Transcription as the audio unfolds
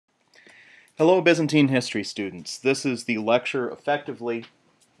Hello, Byzantine history students. This is the lecture effectively.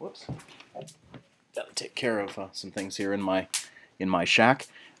 Whoops. Gotta take care of some things here in my shack.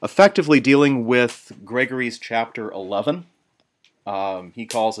 Effectively dealing with Gregory's chapter 11. He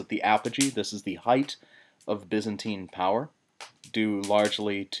calls it the Apogee. This is the height of Byzantine power, due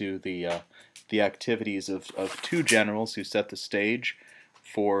largely to the activities of two generals who set the stage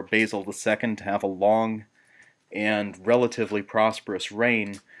for Basil II to have a long and relatively prosperous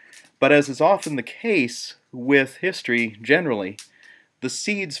reign. But as is often the case with history generally, the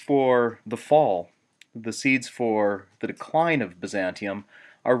seeds for the fall, the seeds for the decline of Byzantium,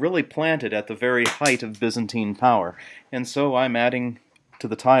 are really planted at the very height of Byzantine power. And so I'm adding to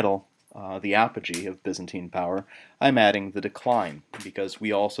the title, the apogee of Byzantine power, I'm adding the decline, because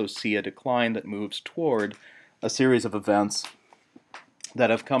we also see a decline that moves toward a series of events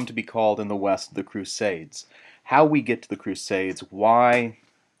that have come to be called in the West the Crusades. How we get to the Crusades, why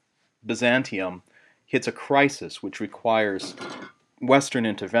Byzantium hits a crisis which requires Western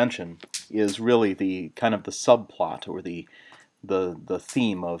intervention, is really the kind of the subplot or the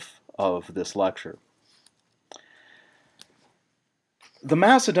theme of this lecture. The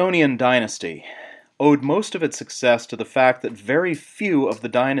Macedonian dynasty owed most of its success to the fact that very few of the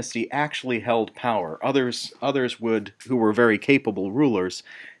dynasty actually held power. Others who were very capable rulers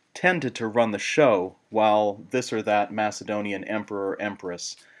tended to run the show, while this or that Macedonian emperor or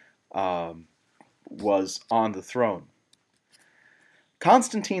empress was on the throne.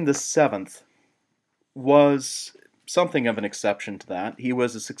 Constantine VII was something of an exception to that. He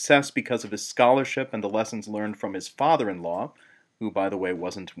was a success because of his scholarship and the lessons learned from his father-in-law, who, by the way,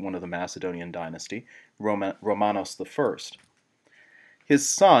 wasn't one of the Macedonian dynasty, Romanos I. His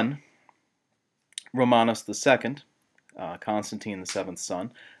son, Romanos II, Constantine VII's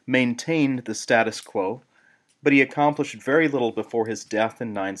son, maintained the status quo, but he accomplished very little before his death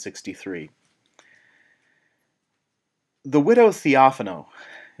in 963. The widow Theophano,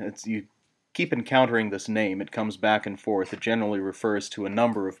 you keep encountering this name, it comes back and forth, it generally refers to a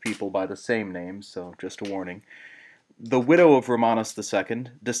number of people by the same name, so just a warning. The widow of Romanos II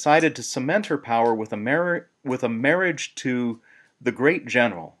decided to cement her power with a marriage to the great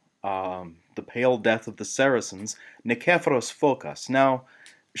general, the pale death of the Saracens, Nikephoros Phokas. Now,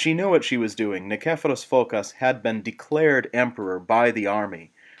 she knew what she was doing. Nikephoros Phokas had been declared emperor by the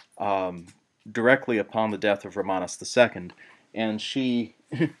army directly upon the death of Romanos II, and she,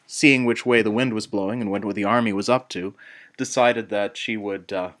 seeing which way the wind was blowing and what the army was up to, decided that she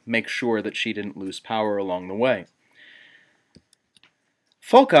would make sure that she didn't lose power along the way.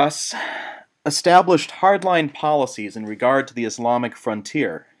 Phokas established hardline policies in regard to the Islamic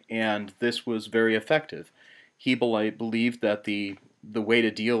frontier, and this was very effective. He believed that the way to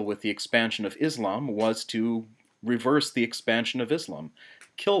deal with the expansion of Islam was to reverse the expansion of Islam,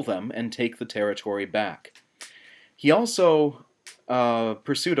 kill them, and take the territory back. He also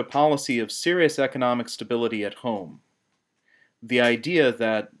pursued a policy of serious economic stability at home. The idea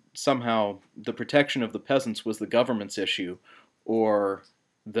that somehow the protection of the peasants was the government's issue, or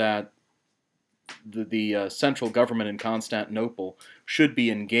that the central government in Constantinople should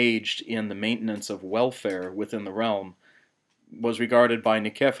be engaged in the maintenance of welfare within the realm, was regarded by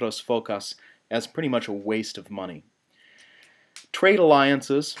Nikephoros Phokas as pretty much a waste of money. Trade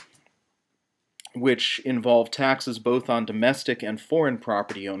alliances, which involved taxes both on domestic and foreign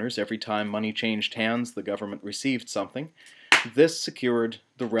property owners. Every time money changed hands, the government received something. This secured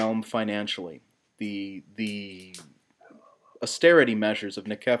the realm financially. The austerity measures of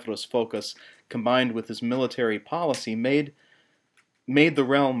Nikephoros Phokas, combined with his military policy, made the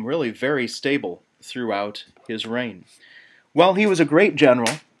realm really very stable throughout his reign. While he was a great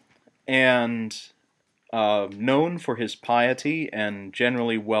general and known for his piety and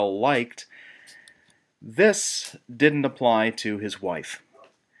generally well-liked, this didn't apply to his wife.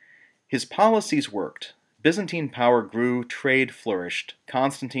 His policies worked. Byzantine power grew, trade flourished.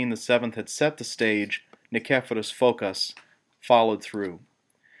 Constantine VII had set the stage. Nikephoros Phokas followed through.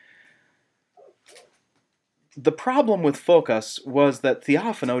 The problem with Phokas was that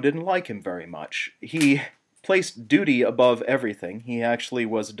Theophano didn't like him very much. He placed duty above everything. He actually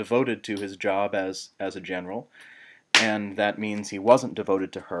was devoted to his job as a general, and that means he wasn't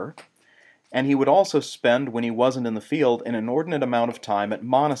devoted to her. And he would also spend, when he wasn't in the field, an inordinate amount of time at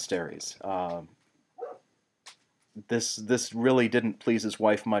monasteries. This really didn't please his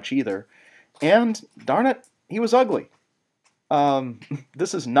wife much either. And, darn it, he was ugly.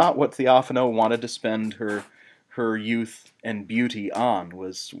 This is not what Theophano wanted to spend her youth and beauty on,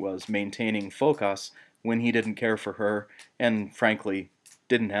 was maintaining Phokas when he didn't care for her, and frankly,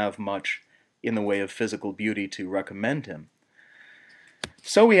 didn't have much in the way of physical beauty to recommend him.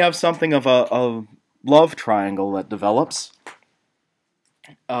 So we have something of a love triangle that develops.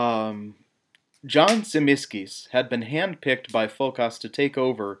 Um, John Tzimiskes had been handpicked by Phocas to take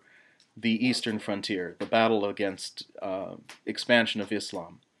over the eastern frontier, the battle against expansion of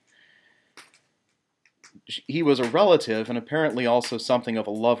Islam. He was a relative and apparently also something of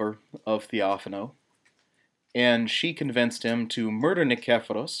a lover of Theophano, and she convinced him to murder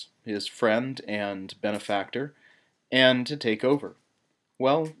Nikephoros, his friend and benefactor, and to take over.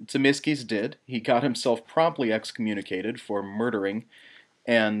 Well, Tzimiskes did. He got himself promptly excommunicated for murdering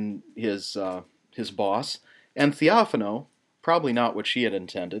and his boss, and Theophano, probably not what she had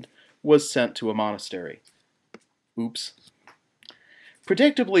intended, was sent to a monastery. Oops.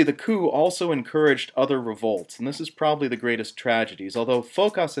 Predictably, the coup also encouraged other revolts, and this is probably the greatest tragedies. Although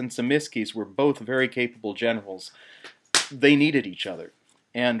Phocas and Tzimiskes were both very capable generals, they needed each other.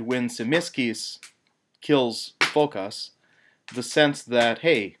 And when Tzimiskes kills Phocas, the sense that,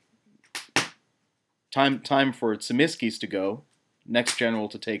 hey, time for Tzimiskes to go, next general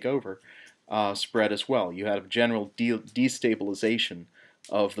to take over, spread as well. You had a general destabilization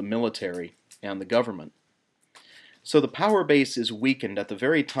of the military and the government. So the power base is weakened at the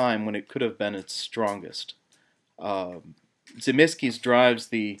very time when it could have been its strongest. Tzimiskes drives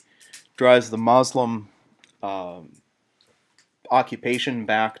the Muslim occupation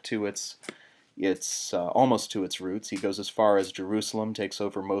back to its almost to its roots. He goes as far as Jerusalem, takes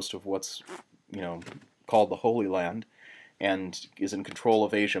over most of what's called the Holy Land, and is in control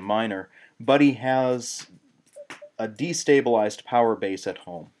of Asia Minor. But he has a destabilized power base at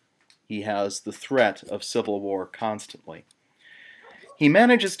home. He has the threat of civil war constantly. He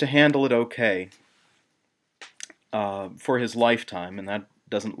manages to handle it okay for his lifetime, and that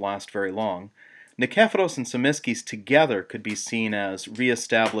doesn't last very long. Nikephoros and Tzimiskes together could be seen as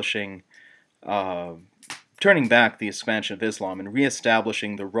reestablishing, turning back the expansion of Islam and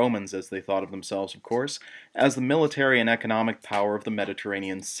reestablishing the Romans, as they thought of themselves, of course, as the military and economic power of the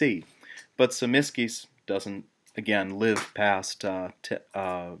Mediterranean Sea. But Tzimiskes doesn't, again, live past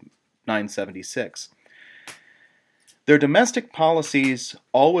 976. Their domestic policies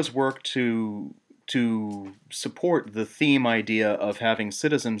always work to support the theme idea of having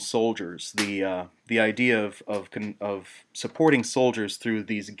citizen soldiers, the idea of supporting soldiers through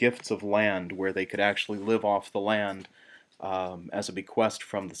these gifts of land where they could actually live off the land as a bequest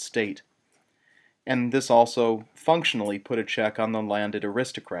from the state. And this also functionally put a check on the landed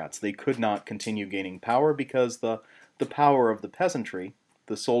aristocrats. They could not continue gaining power because the power of the peasantry,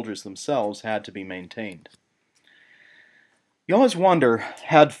 the soldiers themselves, had to be maintained. You always wonder,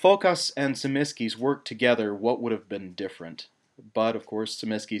 had Phocas and Tzimiskes worked together, what would have been different? But, of course,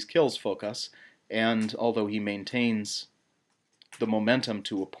 Tzimiskes kills Phocas, and although he maintains the momentum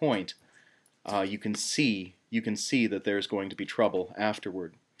to a point, you can see that there's going to be trouble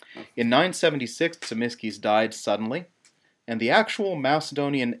afterward. In 976, Tzimiskes died suddenly, and the actual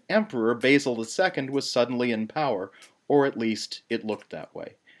Macedonian emperor, Basil II, was suddenly in power, or at least it looked that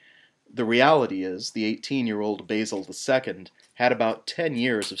way. The reality is, the 18-year-old Basil II had about 10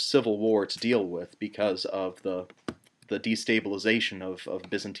 years of civil war to deal with because of the destabilization of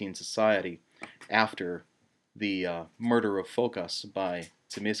Byzantine society after the murder of Phocas by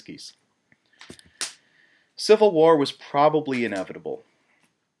Tzimiskes. Civil war was probably inevitable.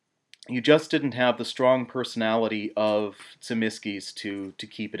 You just didn't have the strong personality of Tzimiskes to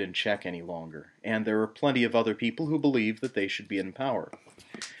keep it in check any longer, and there were plenty of other people who believed that they should be in power.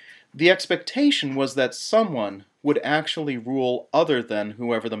 The expectation was that someone would actually rule other than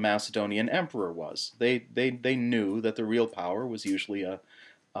whoever the Macedonian emperor was. They knew that the real power was usually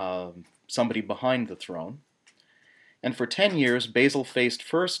somebody behind the throne. And for 10 years, Basil faced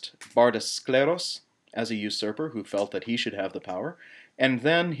first Bardas Skleros as a usurper who felt that he should have the power, and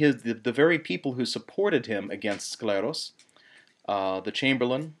then the very people who supported him against Skleros, the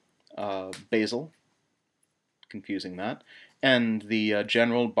chamberlain, Basil, confusing that, and the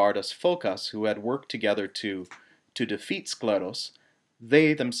general Bardas Phocas, who had worked together to defeat Skleros,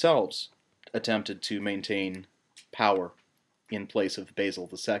 they themselves attempted to maintain power in place of Basil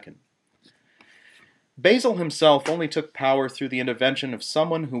II. Basil himself only took power through the intervention of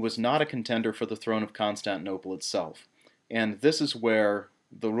someone who was not a contender for the throne of Constantinople itself. And this is where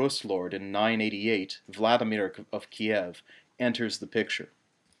the Rus lord in 988, Vladimir of Kiev, enters the picture.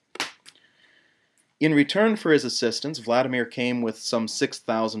 In return for his assistance, Vladimir came with some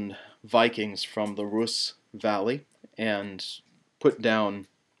 6,000 Vikings from the Rus Valley and put down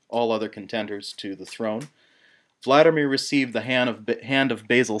all other contenders to the throne. Vladimir received the hand of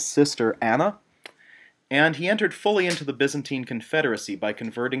Basil's sister, Anna, and he entered fully into the Byzantine Confederacy by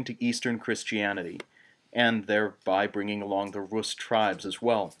converting to Eastern Christianity. and thereby bringing along the Rus tribes as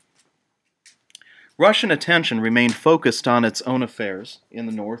well. Russian attention remained focused on its own affairs in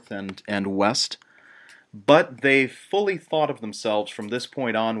the north and west, but they fully thought of themselves from this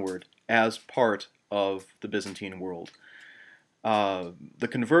point onward as part of the Byzantine world. The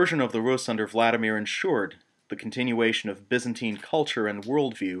conversion of the Rus under Vladimir ensured the continuation of Byzantine culture and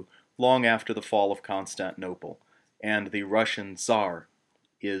worldview long after the fall of Constantinople, and the Russian Tsar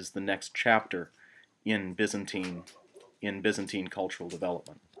is the next chapter in Byzantine cultural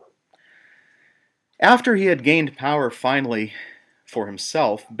development. After he had gained power finally for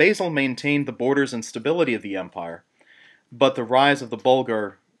himself, Basil maintained the borders and stability of the empire, but the rise of the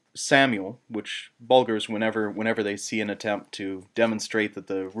Bulgar Samuel, which Bulgars, whenever they see an attempt to demonstrate that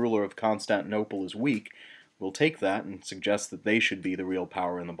the ruler of Constantinople is weak, will take that and suggest that they should be the real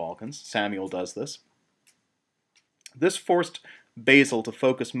power in the Balkans. Samuel does this. This forced Basil to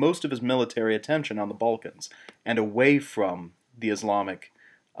focus most of his military attention on the Balkans and away from the Islamic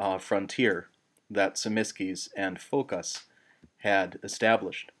frontier that Tzimiskes and Phokas had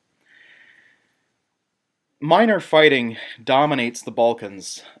established. Minor fighting dominates the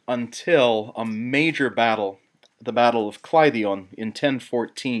Balkans until a major battle, the Battle of Kleidion in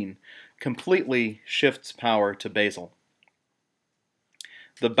 1014, completely shifts power to Basil.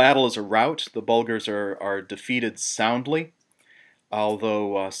 The battle is a rout. The Bulgars are defeated soundly,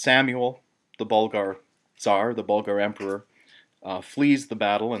 although Samuel, the Bulgar Tsar, the Bulgar Emperor, flees the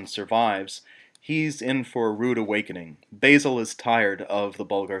battle and survives. He's in for a rude awakening. Basil is tired of the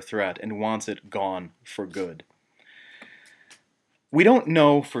Bulgar threat and wants it gone for good. We don't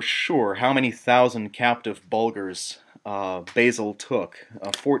know for sure how many thousand captive Bulgars Basil took.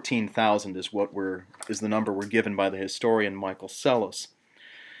 14,000 is the number we're given by the historian Michael Psellos.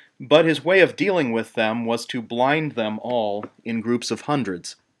 But his way of dealing with them was to blind them all in groups of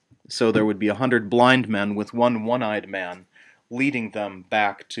hundreds. So there would be 100 blind men with one one-eyed man leading them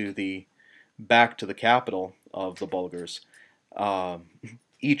back to the capital of the Bulgars.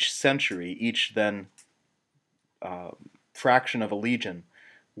 Each century, each then fraction of a legion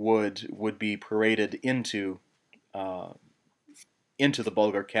would be paraded into the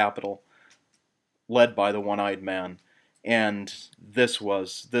Bulgar capital, led by the one-eyed man, and this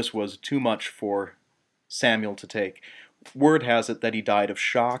was too much for Samuel to take. Word has it that he died of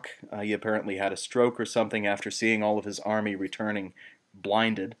shock. He apparently had a stroke or something after seeing all of his army returning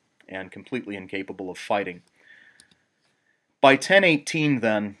blinded and completely incapable of fighting. By 1018,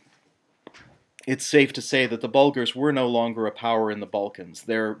 then, it's safe to say that the Bulgars were no longer a power in the Balkans.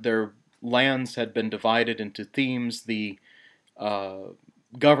 Their lands had been divided into themes. The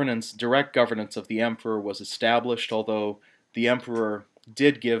direct governance of the emperor was established, although the emperor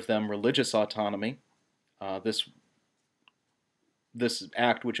did give them religious autonomy. This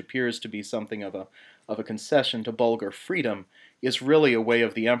act, which appears to be something of a concession to Bulgar freedom, is really a way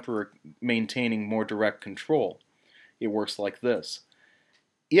of the emperor maintaining more direct control. It works like this.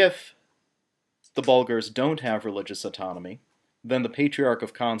 If the Bulgars don't have religious autonomy, then the Patriarch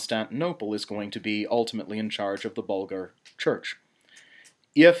of Constantinople is going to be ultimately in charge of the Bulgar church.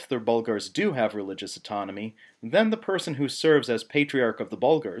 If the Bulgars do have religious autonomy, then the person who serves as Patriarch of the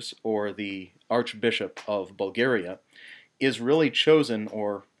Bulgars, or the Archbishop of Bulgaria, is really chosen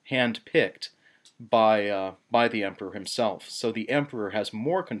or hand-picked by the emperor himself. So the emperor has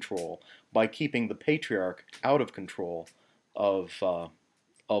more control by keeping the patriarch out of control of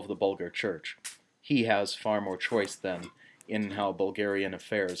the Bulgar church. He has far more choice then in how Bulgarian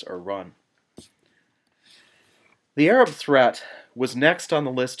affairs are run. The Arab threat was next on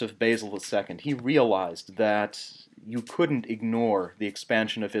the list of Basil II. He realized that you couldn't ignore the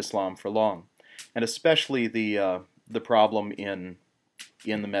expansion of Islam for long, and especially the problem in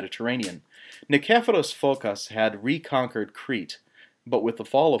the Mediterranean. Nikephoros Phokas had reconquered Crete, but with the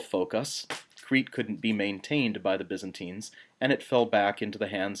fall of Phokas, Crete couldn't be maintained by the Byzantines, and it fell back into the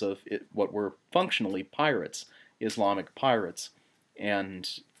hands of what were functionally pirates, Islamic pirates,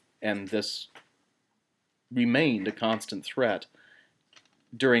 and this remained a constant threat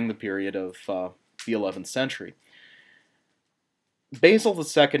during the period of the 11th century. Basil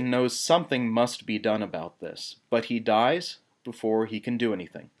II knows something must be done about this, but he dies before he can do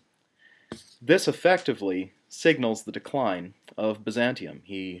anything. This effectively signals the decline of Byzantium.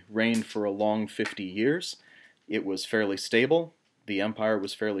 He reigned for a long 50 years. It was fairly stable. The empire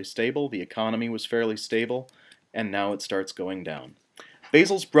was fairly stable. The economy was fairly stable. And now it starts going down.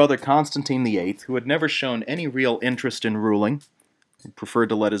 Basil's brother Constantine VIII, who had never shown any real interest in ruling, preferred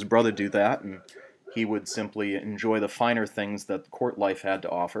to let his brother do that, and he would simply enjoy the finer things that court life had to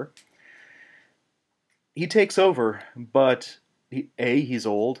offer. He takes over, but he's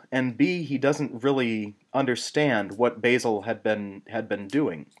old, and B, he doesn't really understand what Basil had been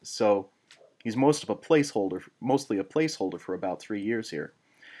doing. So he's mostly a placeholder for about 3 years here.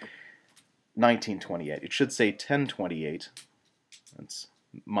 1928. It should say 1028. That's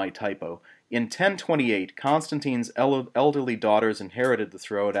my typo. In 1028, Constantine's elderly daughters inherited the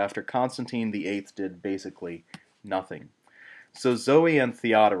throne after Constantine VIII did basically nothing. So Zoe and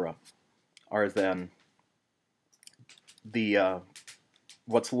Theodora are then the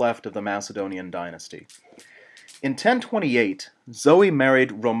what's left of the Macedonian dynasty. In 1028, Zoe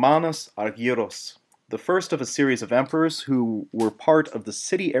married Romanus Argyros, the first of a series of emperors who were part of the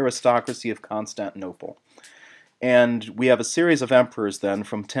city aristocracy of Constantinople. And we have a series of emperors then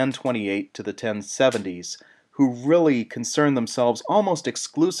from 1028 to the 1070s who really concern themselves almost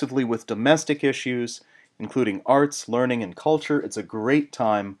exclusively with domestic issues, including arts, learning, and culture. It's a great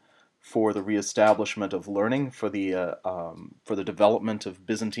time for the reestablishment of learning, for the development of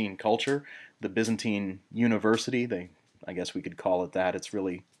Byzantine culture. The Byzantine University, I guess we could call it that. It's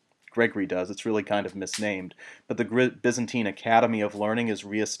really, Gregory does, it's really kind of misnamed. But the Byzantine Academy of Learning is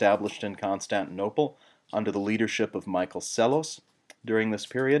reestablished in Constantinople under the leadership of Michael Psellos during this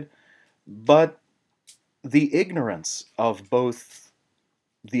period. But the ignorance of both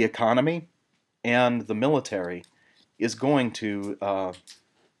the economy and the military is going to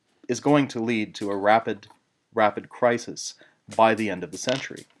lead to a rapid crisis by the end of the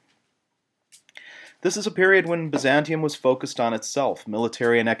century. This is a period when Byzantium was focused on itself.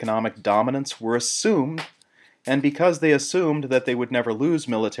 Military and economic dominance were assumed, and because they assumed that they would never lose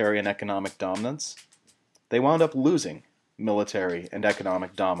military and economic dominance, they wound up losing military and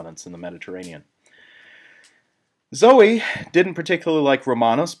economic dominance in the Mediterranean. Zoe didn't particularly like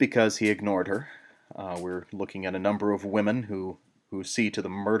Romanus because he ignored her. We're looking at a number of women who see to the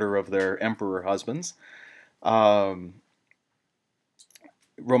murder of their emperor husbands.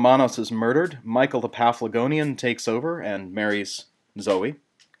 Romanus is murdered. Michael the Paphlagonian takes over and marries Zoe,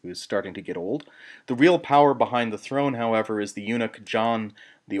 who is starting to get old. The real power behind the throne, however, is the eunuch John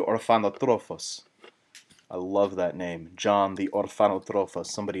the Orphanotrophos. I love that name, John the Orphanotrophos.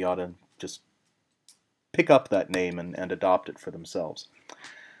 Somebody ought to just pick up that name and adopt it for themselves.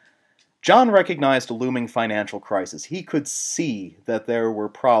 John recognized a looming financial crisis. He could see that there were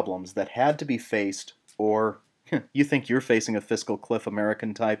problems that had to be faced, or you think you're facing a fiscal cliff,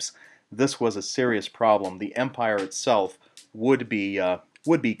 American types? This was a serious problem. The empire itself would be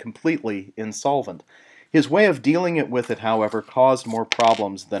completely insolvent. His way of dealing with it, however, caused more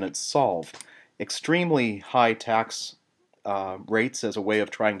problems than it solved. Extremely high tax rates as a way of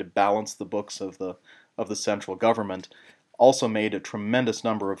trying to balance the books of the central government also made a tremendous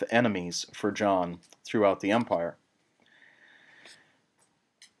number of enemies for John throughout the empire.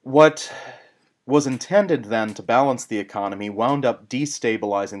 What was intended then to balance the economy wound up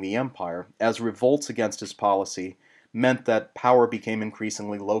destabilizing the empire, as revolts against his policy meant that power became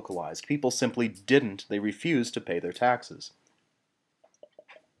increasingly localized. People simply they refused to pay their taxes.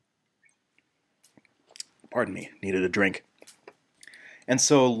 Pardon me, needed a drink. And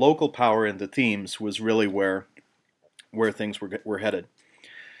so local power in the themes was really where things were headed.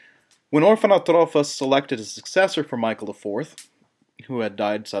 When Orphanotrophos selected a successor for Michael IV, who had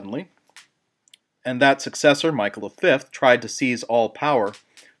died suddenly, and that successor, Michael V, tried to seize all power,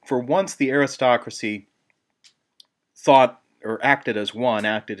 for once the aristocracy thought or acted as one,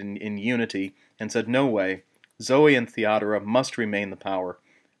 acted in unity, and said, no way, Zoe and Theodora must remain the power,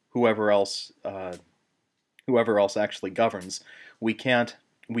 whoever else actually governs. We can't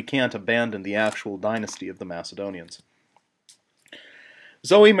abandon the actual dynasty of the Macedonians.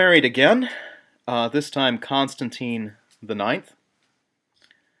 Zoe married again, this time Constantine IX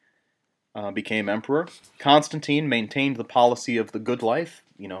became emperor. Constantine maintained the policy of the good life,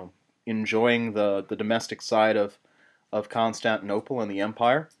 enjoying the domestic side of Constantinople and the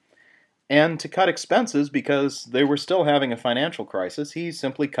empire. And to cut expenses, because they were still having a financial crisis, he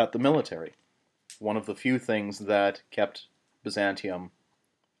simply cut the military. One of the few things that kept Byzantium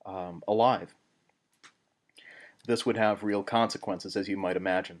alive. This would have real consequences, as you might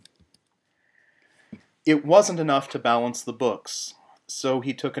imagine. It wasn't enough to balance the books, so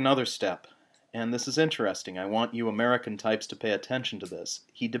he took another step. And this is interesting. I want you American types to pay attention to this.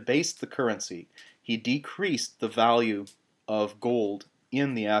 He debased the currency. He decreased the value of gold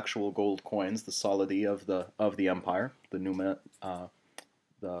in the actual gold coins, the solidi of the empire, the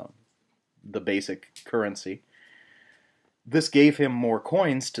basic currency. This gave him more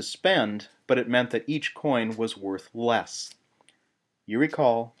coins to spend, but it meant that each coin was worth less. You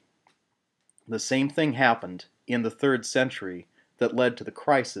recall, the same thing happened in the 3rd century that led to the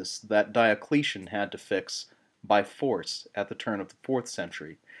crisis that Diocletian had to fix by force at the turn of the 4th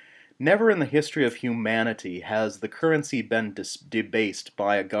century. Never in the history of humanity has the currency been debased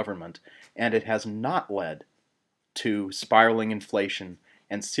by a government, and it has not led to spiraling inflation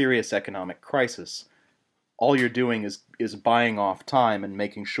and serious economic crisis. All you're doing is buying off time and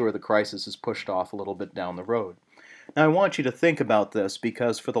making sure the crisis is pushed off a little bit down the road. Now I want you to think about this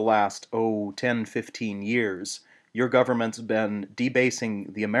because for the last, 10, 15 years, your government's been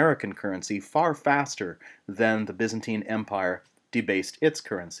debasing the American currency far faster than the Byzantine Empire debased its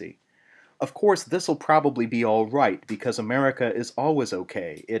currency. Of course, this will probably be all right because America is always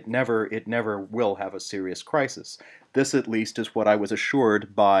okay. It never will have a serious crisis. This at least is what I was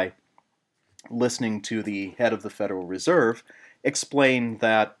assured by listening to the head of the Federal Reserve explain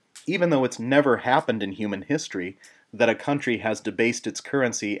that even though it's never happened in human history that a country has debased its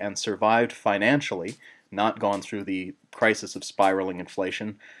currency and survived financially, not gone through the crisis of spiraling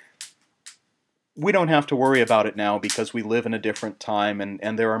inflation, we don't have to worry about it now because we live in a different time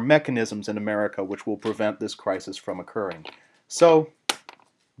and there are mechanisms in America which will prevent this crisis from occurring. So,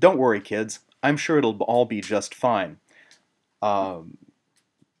 don't worry, kids. I'm sure it'll all be just fine. I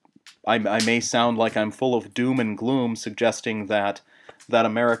may sound like I'm full of doom and gloom suggesting that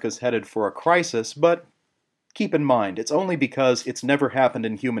America's headed for a crisis, but keep in mind, it's only because it's never happened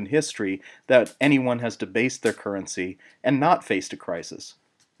in human history that anyone has debased their currency and not faced a crisis.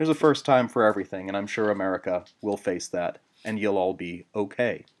 There's a first time for everything, and I'm sure America will face that, and you'll all be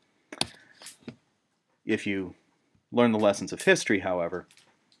okay. If you learn the lessons of history, however,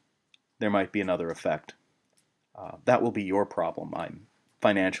 there might be another effect. That will be your problem. I'm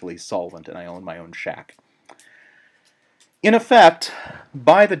financially solvent, and I own my own shack. In effect,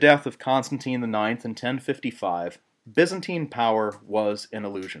 by the death of Constantine IX in 1055, Byzantine power was an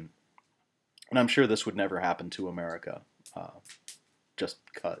illusion. And I'm sure this would never happen to America, just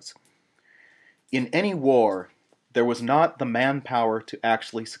because. In any war, there was not the manpower to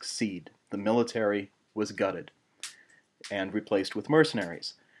actually succeed. The military was gutted and replaced with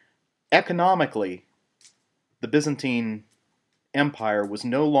mercenaries. Economically, the Byzantine Empire was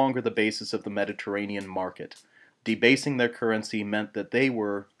no longer the basis of the Mediterranean market. Debasing their currency meant that they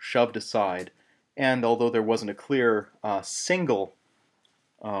were shoved aside, and although there wasn't a clear single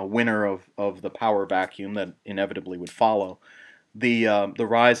winner of the power vacuum that inevitably would follow, the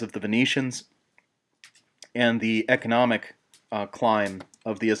rise of the Venetians and the economic climb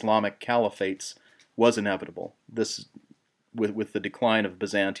of the Islamic caliphates was inevitable. This, with the decline of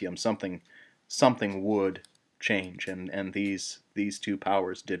Byzantium, something would change, and these two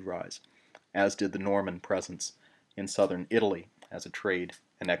powers did rise, as did the Norman presence in southern Italy as a trade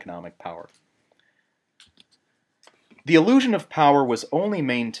and economic power. The illusion of power was only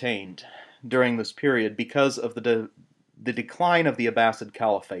maintained during this period because of the decline of the Abbasid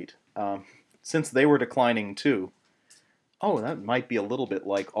Caliphate. Since they were declining too, that might be a little bit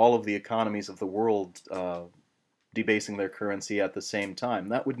like all of the economies of the world debasing their currency at the same time.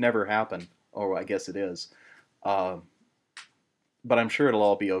 That would never happen. Oh, I guess it is. But I'm sure it'll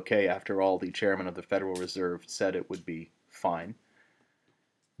all be okay. After all, the chairman of the Federal Reserve said it would be fine.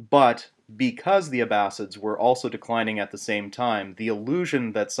 But because the Abbasids were also declining at the same time, the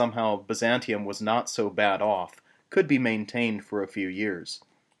illusion that somehow Byzantium was not so bad off could be maintained for a few years.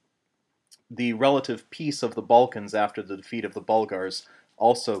 The relative peace of the Balkans after the defeat of the Bulgars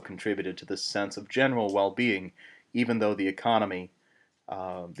also contributed to this sense of general well-being, even though the economy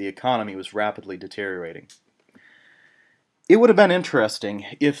was rapidly deteriorating. It would have been interesting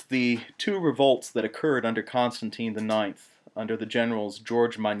if the two revolts that occurred under Constantine IX, under the generals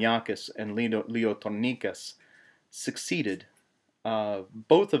George Maniakis and Leotornikas, succeeded.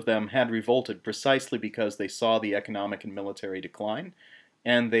 Both of them had revolted precisely because they saw the economic and military decline,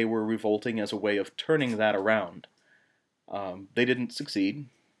 and they were revolting as a way of turning that around. They didn't succeed.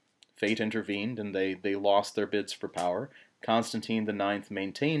 Fate intervened, and they lost their bids for power. Constantine IX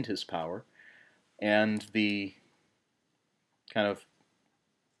maintained his power, and the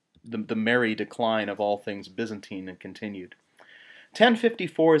merry decline of all things Byzantine continued.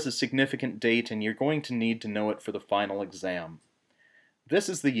 1054 is a significant date, and you're going to need to know it for the final exam. This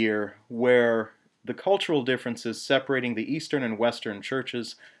is the year where the cultural differences separating the Eastern and Western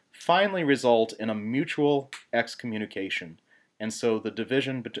churches finally result in a mutual excommunication, and so the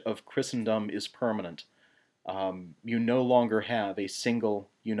division of Christendom is permanent. You no longer have a single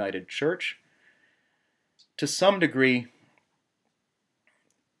united church. To some degree,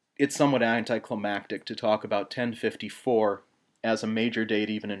 it's somewhat anticlimactic to talk about 1054 as a major date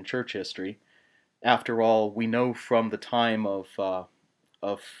even in church history. After all, we know from the time of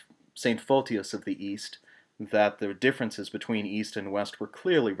St. Photius of the East that the differences between East and West were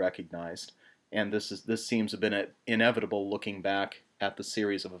clearly recognized, and this seems to have been inevitable looking back at the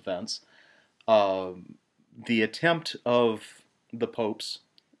series of events. The attempt of the popes,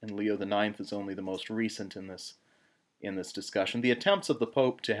 and Leo IX is only the most recent in this discussion, the attempts of the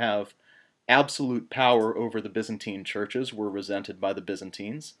Pope to have absolute power over the Byzantine churches were resented by the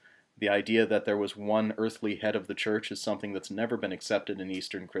Byzantines. The idea that there was one earthly head of the church is something that's never been accepted in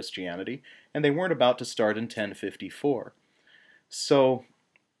Eastern Christianity, and they weren't about to start in 1054. So,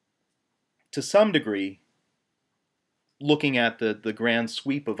 to some degree, looking at the grand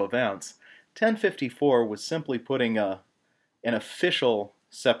sweep of events, 1054 was simply putting an official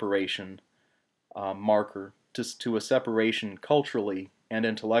separation marker to a separation culturally and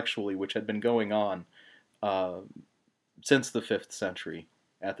intellectually which had been going on since the 5th century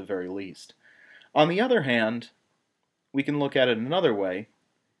at the very least. On the other hand, we can look at it another way.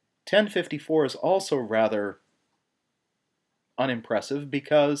 1054 is also rather unimpressive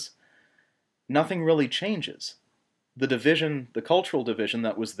because nothing really changes. The division, the cultural division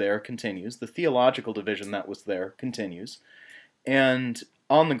that was there continues, the theological division that was there continues, and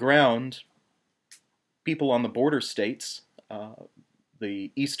on the ground, people on the border states,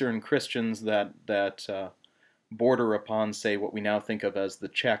 the Eastern Christians that border upon, say, what we now think of as the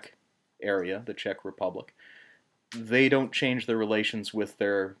Czech area, the Czech Republic, they don't change their relations with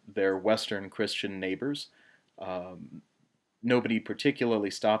their Western Christian neighbors. Nobody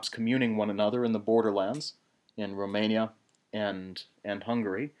particularly stops communing one another in the borderlands, in Romania and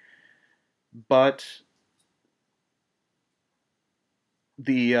Hungary. But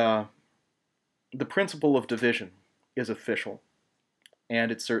the principle of division is official,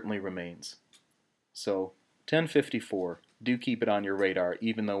 and it certainly remains. So 1054, do keep it on your radar,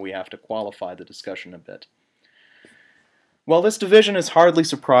 even though we have to qualify the discussion a bit. While this division is hardly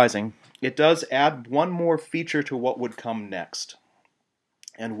surprising, it does add one more feature to what would come next.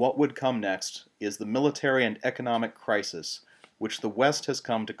 And what would come next is the military and economic crisis, which the West has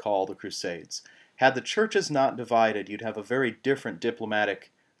come to call the Crusades. Had the churches not divided, you'd have a very different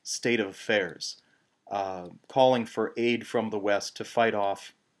diplomatic state of affairs, calling for aid from the West to fight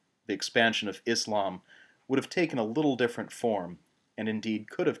off the expansion of Islam would have taken a little different form, and indeed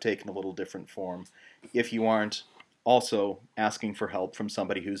could have taken a little different form, if you aren't also asking for help from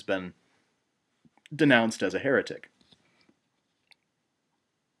somebody who's been denounced as a heretic.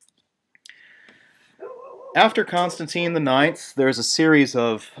 After Constantine IX, there's a series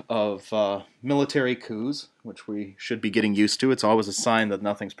of military coups, which we should be getting used to. It's always a sign that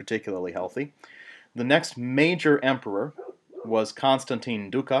nothing's particularly healthy. The next major emperor was Constantine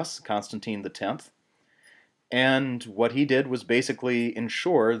Ducas, Constantine X, and what he did was basically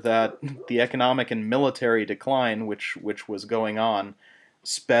ensure that the economic and military decline which was going on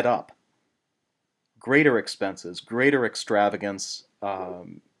sped up. Greater expenses, greater extravagance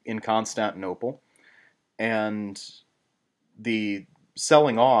in Constantinople, and the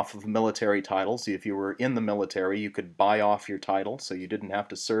selling off of military titles. If you were in the military, you could buy off your title, so you didn't have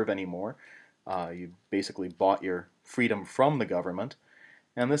to serve anymore. You basically bought your freedom from the government,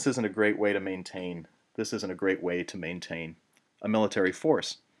 and this isn't a great way to maintain. This isn't a great way to maintain a military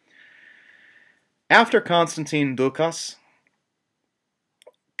force. After Constantine Ducas,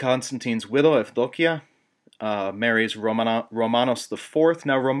 Constantine's widow, Evdokia, marries Romanos IV.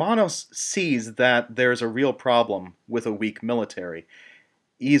 Now, Romanos sees that there's a real problem with a weak military.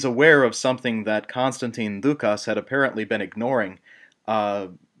 He's aware of something that Constantine Ducas had apparently been ignoring.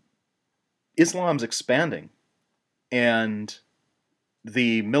 Islam's expanding, and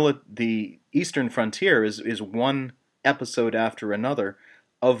the eastern frontier is one episode after another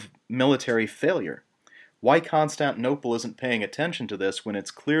of military failure. Why Constantinople isn't paying attention to this when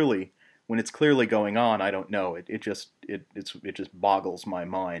it's clearly going on, I don't know. It just boggles my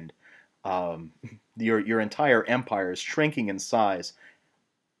mind. Your entire empire is shrinking in size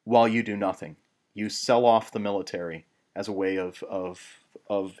while you do nothing. You sell off the military as a way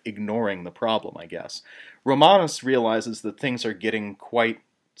of ignoring the problem, I guess. Romanus realizes that things are getting quite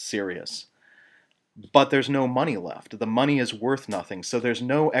serious, but there's no money left. The money is worth nothing, so there's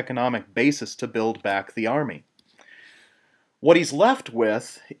no economic basis to build back the army. What he's left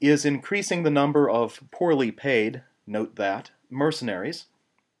with is increasing the number of poorly paid, note that, mercenaries.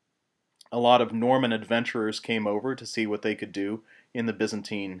 A lot of Norman adventurers came over to see what they could do in the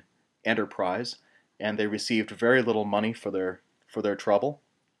Byzantine enterprise, and they received very little money for their trouble.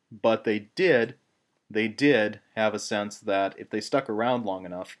 But they did have a sense that if they stuck around long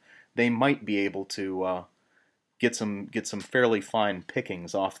enough, they might be able to get some fairly fine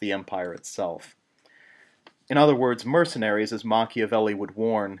pickings off the empire itself. In other words, mercenaries, as Machiavelli would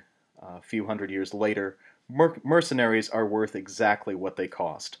warn a few hundred years later, mercenaries are worth exactly what they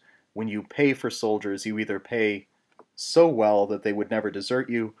cost. when you pay for soldiers, you either pay so well that they would never desert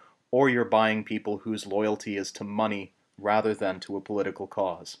you, or you're buying people whose loyalty is to money rather than to a political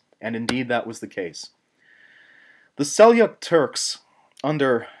cause. And indeed that was the case. The Seljuk Turks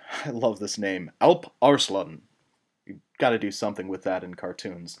under, I love this name, Alp Arslan. You've got to do something with that in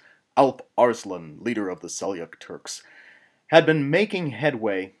cartoons. Alp Arslan, leader of the Seljuk Turks, had been making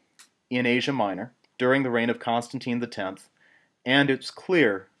headway in Asia Minor during the reign of Constantine X, and it's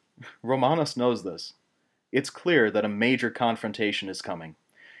clear, Romanus knows this, it's clear that a major confrontation is coming.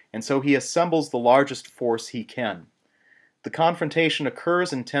 And so he assembles the largest force he can. The confrontation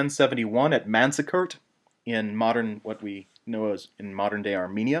occurs in 1071 at Manzikert, in modern, what we know as in modern-day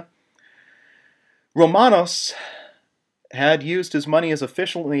Armenia. Romanus had used his money as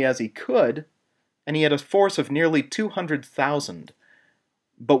efficiently as he could, and he had a force of nearly 200,000.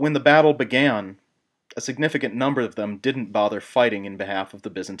 But when the battle began, a significant number of them didn't bother fighting in behalf of the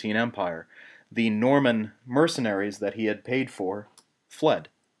Byzantine Empire. The Norman mercenaries that he had paid for fled.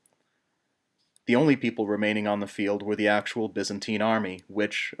 The only people remaining on the field were the actual Byzantine army,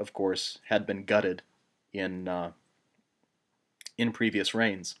 which, of course, had been gutted in previous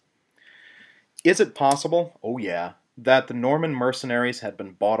reigns. Is it possible? Oh yeah, that the Norman mercenaries had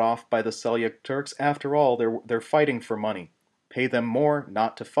been bought off by the Seljuk Turks? After all, they're fighting for money. Pay them more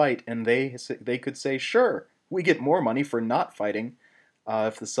not to fight, and they could say, sure, we get more money for not fighting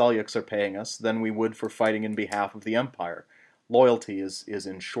if the Seljuks are paying us than we would for fighting in behalf of the empire. Loyalty is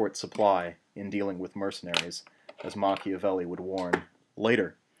in short supply in dealing with mercenaries, as Machiavelli would warn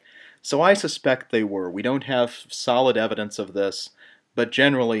later. So I suspect they were. We don't have solid evidence of this, but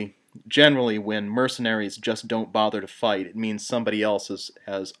generally when mercenaries just don't bother to fight, it means somebody else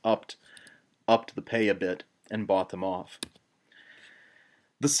has upped the pay a bit and bought them off.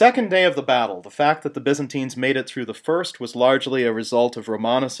 The second day of the battle, the fact that the Byzantines made it through the first was largely a result of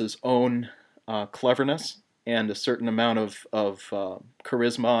Romanus's own cleverness and a certain amount of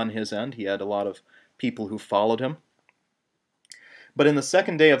charisma on his end. He had a lot of people who followed him. But in the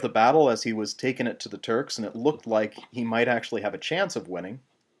second day of the battle, as he was taking it to the Turks, and it looked like he might actually have a chance of winning,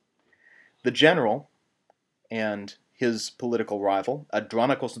 the general and his political rival,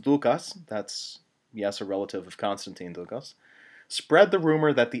 Andronikos Doukas, that's, yes, a relative of Constantine Doukas, spread the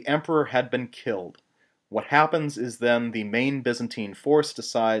rumor that the emperor had been killed. What happens is then the main Byzantine force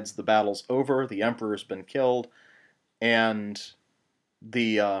decides the battle's over, the emperor's been killed, and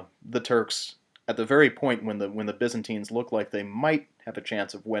the Turks, at the very point when the Byzantines look like they might have a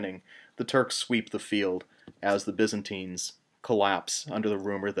chance of winning, the Turks sweep the field as the Byzantines collapse under the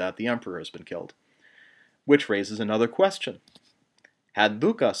rumor that the emperor has been killed. Which raises another question. Had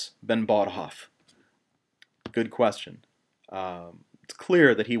Doukas been bought off? Good question. It's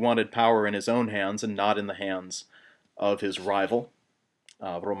clear that he wanted power in his own hands and not in the hands of his rival,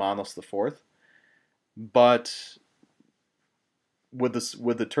 Romanus IV. But would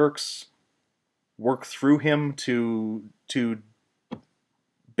the Turks work through him to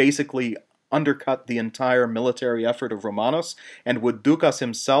basically undercut the entire military effort of Romanus? And would Doukas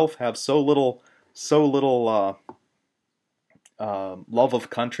himself have so little love of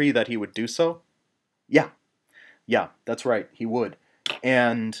country that he would do so? Yeah, that's right, he would.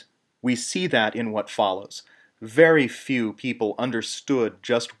 And we see that in what follows. Very few people understood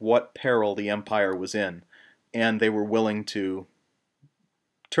just what peril the empire was in, and they were willing to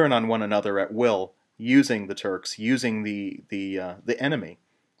turn on one another at will, using the Turks, using the enemy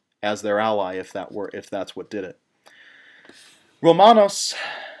as their ally, if that's what did it. Romanus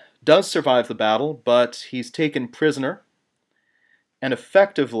does survive the battle, but he's taken prisoner, and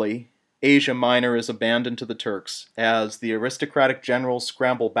effectively Asia Minor is abandoned to the Turks as the aristocratic generals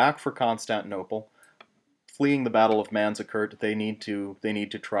scramble back for Constantinople. Fleeing the Battle of Manzikert, they need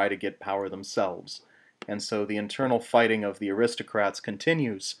to try to get power themselves. And so the internal fighting of the aristocrats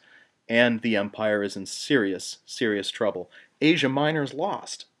continues, and the empire is in serious, serious trouble. Asia Minor is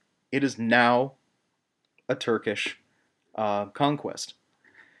lost. It is now a Turkish conquest,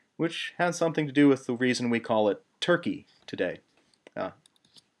 which has something to do with the reason we call it Turkey today.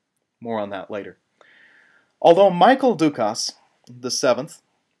 More on that later. Although Michael Doukas, the seventh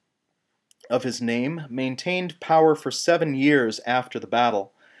of his name, maintained power for 7 years after the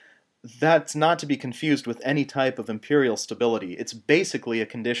battle, that's not to be confused with any type of imperial stability. It's basically a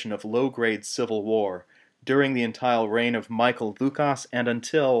condition of low-grade civil war during the entire reign of Michael Doukas and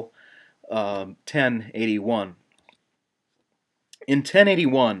until 1081. In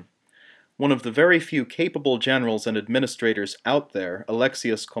 1081, one of the very few capable generals and administrators out there,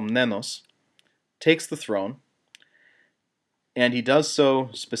 Alexius Komnenos, takes the throne, and he does so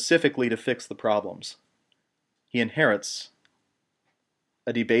specifically to fix the problems. He inherits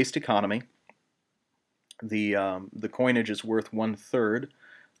a debased economy. The coinage is worth 1/3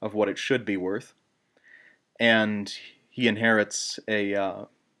 of what it should be worth, and he inherits a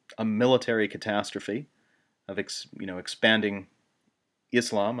military catastrophe of expanding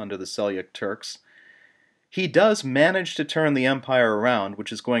Islam under the Seljuk Turks. He does manage to turn the empire around,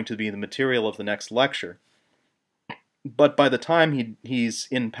 which is going to be the material of the next lecture. But by the time he's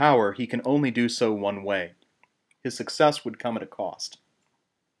in power, he can only do so one way. His success would come at a cost.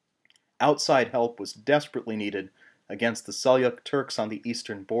 Outside help was desperately needed against the Seljuk Turks on the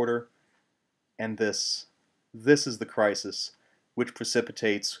eastern border, and this is the crisis which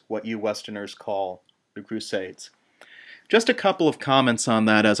precipitates what you Westerners call the Crusades. Just a couple of comments on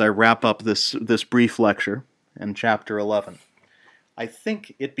that as I wrap up this brief lecture and chapter 11. I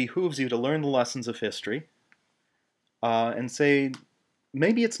think it behooves you to learn the lessons of history and say,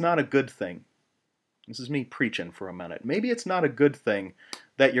 maybe it's not a good thing. This is me preaching for a minute. Maybe it's not a good thing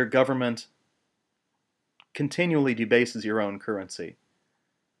that your government continually debases your own currency.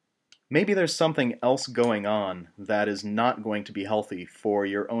 Maybe there's something else going on that is not going to be healthy for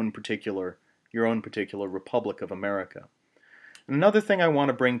your own particular Republic of America. And another thing I want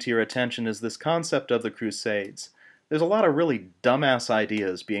to bring to your attention is this concept of the Crusades. There's a lot of really dumbass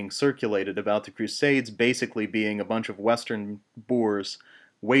ideas being circulated about the Crusades basically being a bunch of Western boors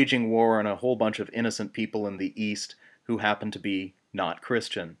waging war on a whole bunch of innocent people in the East who happen to be not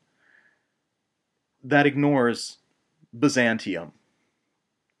Christian. That ignores Byzantium.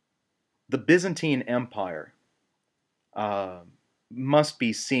 The Byzantine Empire must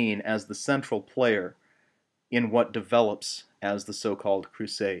be seen as the central player in what develops as the so-called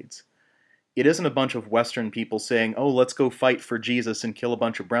Crusades. It isn't a bunch of Western people saying, oh, let's go fight for Jesus and kill a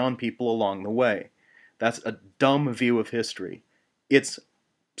bunch of brown people along the way. That's a dumb view of history. It's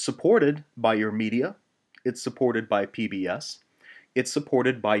supported by your media. It's supported by PBS. It's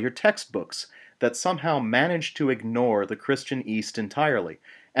supported by your textbooks that somehow manage to ignore the Christian East entirely.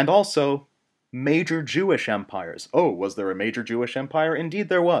 And also, major Jewish empires. Oh, was there a major Jewish empire? Indeed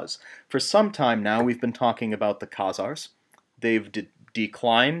there was. For some time now, we've been talking about the Khazars. They've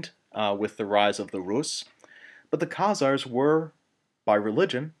declined with the rise of the Rus. But the Khazars were, by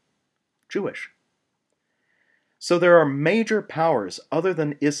religion, Jewish. So there are major powers other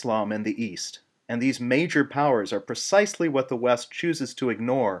than Islam in the East. And these major powers are precisely what the West chooses to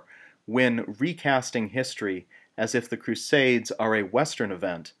ignore when recasting history as if the Crusades are a Western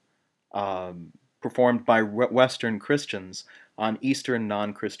event performed by Western Christians on Eastern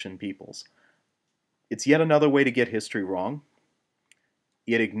non-Christian peoples. It's yet another way to get history wrong.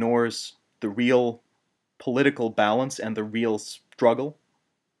 It ignores the real political balance and the real struggle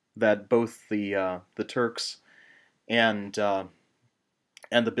that both the Turks and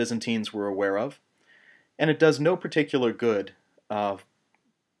the Byzantines were aware of. And it does no particular good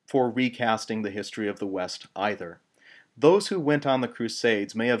for recasting the history of the West either. Those who went on the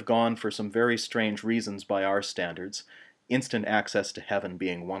Crusades may have gone for some very strange reasons by our standards, instant access to heaven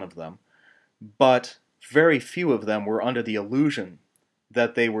being one of them, but very few of them were under the illusion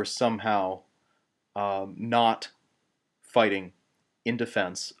that they were somehow not fighting in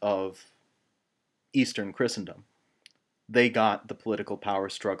defense of Eastern Christendom. They got the political power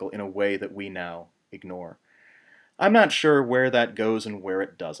struggle in a way that we now ignore. I'm not sure where that goes and where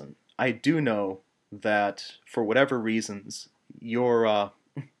it doesn't. I do know that for whatever reasons, you've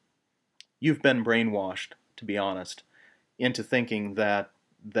been brainwashed, to be honest, into thinking that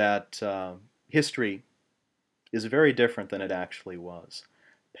history is very different than it actually was.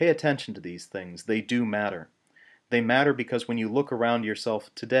 Pay attention to these things. They do matter. They matter because when you look around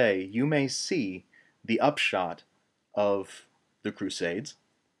yourself today, you may see the upshot of the Crusades.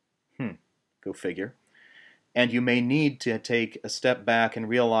 Go figure. And you may need to take a step back and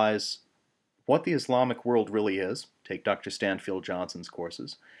realize what the Islamic world really is. Take Dr. Stanfield Johnson's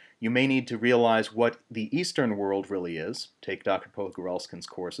courses. You may need to realize what the Eastern world really is. Take Dr. Pogorelskin's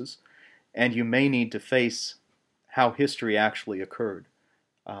courses. And you may need to face how history actually occurred.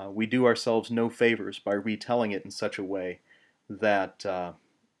 We do ourselves no favors by retelling it in such a way that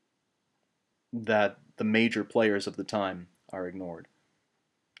that the major players of the time are ignored.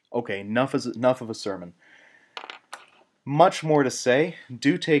 Okay, enough of a sermon. Much more to say.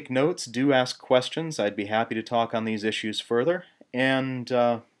 Do take notes, do ask questions. I'd be happy to talk on these issues further, and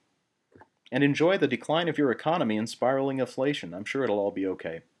enjoy the decline of your economy and spiraling inflation. I'm sure it'll all be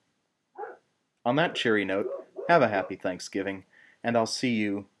okay. On that cheery note, have a happy Thanksgiving, and I'll see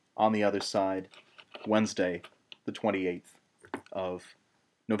you on the other side Wednesday, the 28th of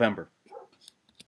November.